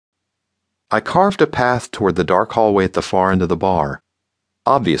I carved a path toward the dark hallway at the far end of the bar.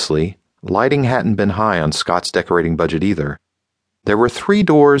 Obviously, lighting hadn't been high on Scott's decorating budget either. There were 3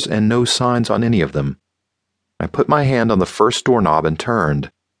 doors and no signs on any of them. I put my hand on the first doorknob and turned.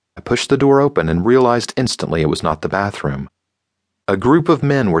 I pushed the door open and realized instantly it was not the bathroom. A group of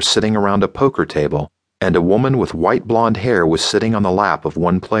men were sitting around a poker table, and a woman with white blonde hair was sitting on the lap of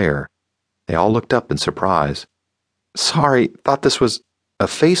one player. They all looked up in surprise. "Sorry, thought this was..." A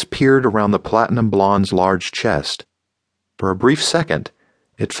face peered around the platinum blonde's large chest. For a brief second,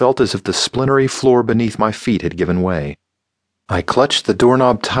 it felt as if the splintery floor beneath my feet had given way. I clutched the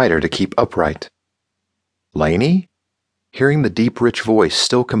doorknob tighter to keep upright. "Lainey?" Hearing the deep, rich voice,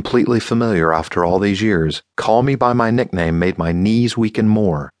 still completely familiar after all these years, call me by my nickname made my knees weaken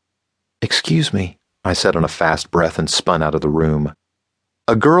more. "Excuse me," I said on a fast breath and spun out of the room.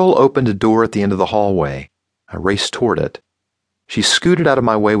 A girl opened a door at the end of the hallway. I raced toward it. She scooted out of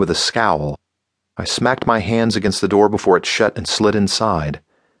my way with a scowl. I smacked my hands against the door before it shut and slid inside.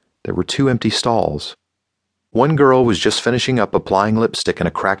 There were 2 empty stalls. One girl was just finishing up applying lipstick in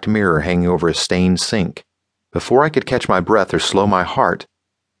a cracked mirror hanging over a stained sink. Before I could catch my breath or slow my heart,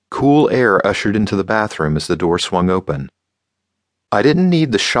 cool air ushered into the bathroom as the door swung open. I didn't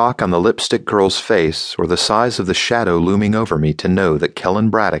need the shock on the lipstick girl's face or the size of the shadow looming over me to know that Kellen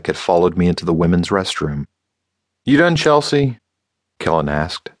Braddock had followed me into the women's restroom. "You done, Chelsea?" Kellen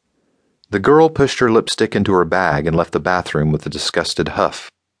asked. The girl pushed her lipstick into her bag and left the bathroom with a disgusted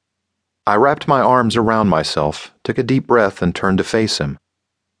huff. I wrapped my arms around myself, took a deep breath, and turned to face him.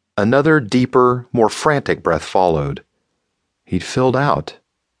 Another deeper, more frantic breath followed. He'd filled out.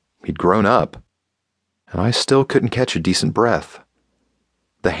 He'd grown up. And I still couldn't catch a decent breath.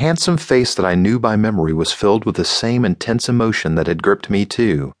 The handsome face that I knew by memory was filled with the same intense emotion that had gripped me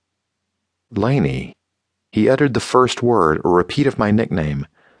too. "Lainey." He uttered the first word, a repeat of my nickname,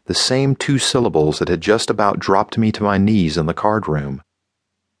 the same 2 syllables that had just about dropped me to my knees in the card room.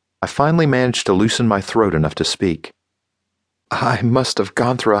 I finally managed to loosen my throat enough to speak. "I must have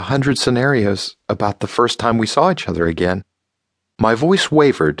gone through 100 scenarios about the first time we saw each other again." My voice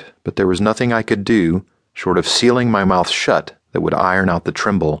wavered, but there was nothing I could do, short of sealing my mouth shut, that would iron out the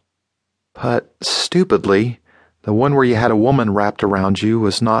tremble. "But, stupidly, the one where you had a woman wrapped around you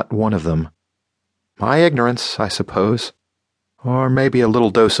was not one of them. My ignorance, I suppose. Or maybe a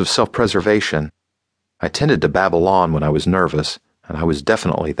little dose of self-preservation. I tended to babble on when I was nervous, and I was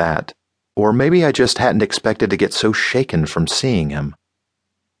definitely that. Or maybe I just hadn't expected to get so shaken from seeing him."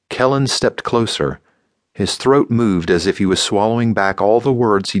 Kellen stepped closer. His throat moved as if he was swallowing back all the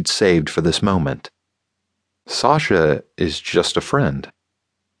words he'd saved for this moment. "Sasha is just a friend."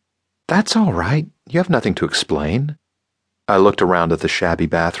 "That's all right. You have nothing to explain." I looked around at the shabby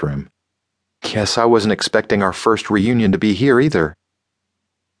bathroom. Guess I wasn't expecting our first reunion to be here either.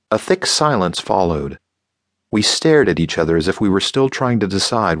 A thick silence followed. We stared at each other as if we were still trying to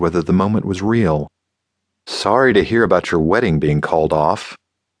decide whether the moment was real. "Sorry to hear about your wedding being called off."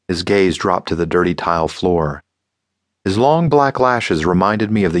 His gaze dropped to the dirty tile floor. His long black lashes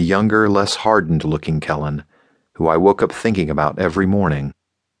reminded me of the younger, less hardened-looking Kellen, who I woke up thinking about every morning.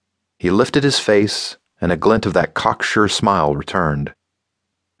 He lifted his face, and a glint of that cocksure smile returned.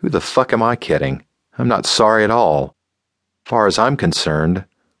 "Who the fuck am I kidding? I'm not sorry at all. Far as I'm concerned,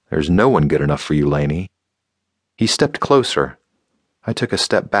 there's no one good enough for you, Lainey." He stepped closer. I took a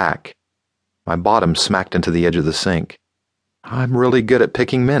step back. My bottom smacked into the edge of the sink. "I'm really good at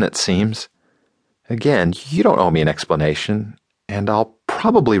picking men, it seems. Again, you don't owe me an explanation, and I'll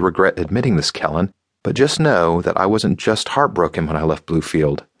probably regret admitting this, Kellen, but just know that I wasn't just heartbroken when I left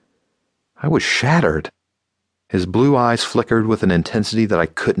Bluefield. I was shattered." His blue eyes flickered with an intensity that I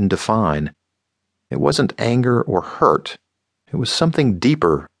couldn't define. It wasn't anger or hurt. It was something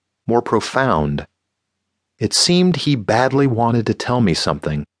deeper, more profound. It seemed he badly wanted to tell me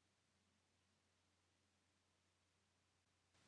something,